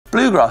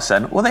Bluegrass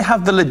then, well, they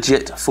have the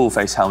legit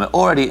full-face helmet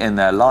already in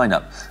their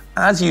lineup,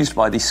 as used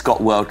by the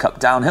Scott World Cup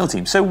downhill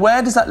team. So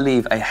where does that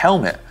leave a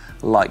helmet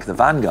like the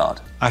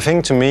Vanguard? I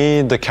think to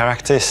me the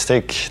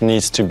characteristic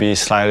needs to be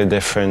slightly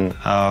different.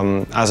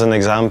 As an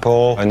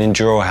example, an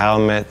Enduro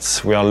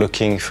helmet, we are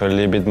looking for a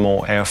little bit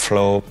more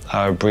airflow,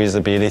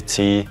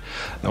 breathability.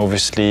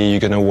 Obviously you're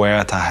going to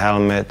wear a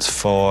helmet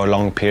for a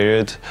long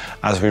period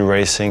as we're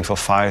racing for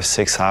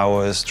 5-6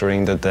 hours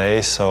during the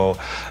day, so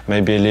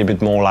maybe a little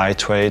bit more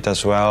lightweight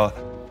as well.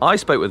 I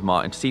spoke with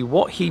Martin to see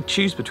what he'd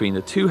choose between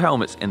the two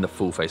helmets in the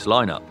full-face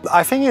lineup.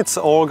 I think it's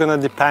all gonna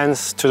depend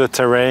to the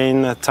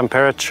terrain,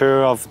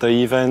 temperature of the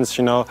events,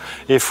 you know.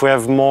 If we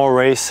have more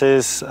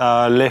races,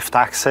 lift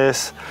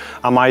access,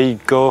 I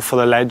might go for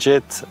the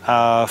legit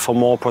for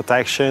more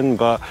protection,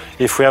 but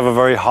if we have a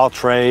very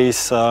hot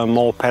race,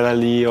 more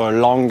pedally or a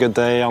longer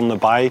day on the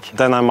bike,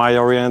 then I might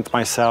orient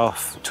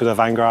myself to the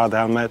Vanguard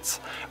helmets,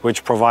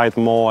 which provide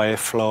more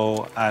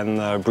airflow and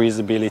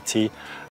breathability.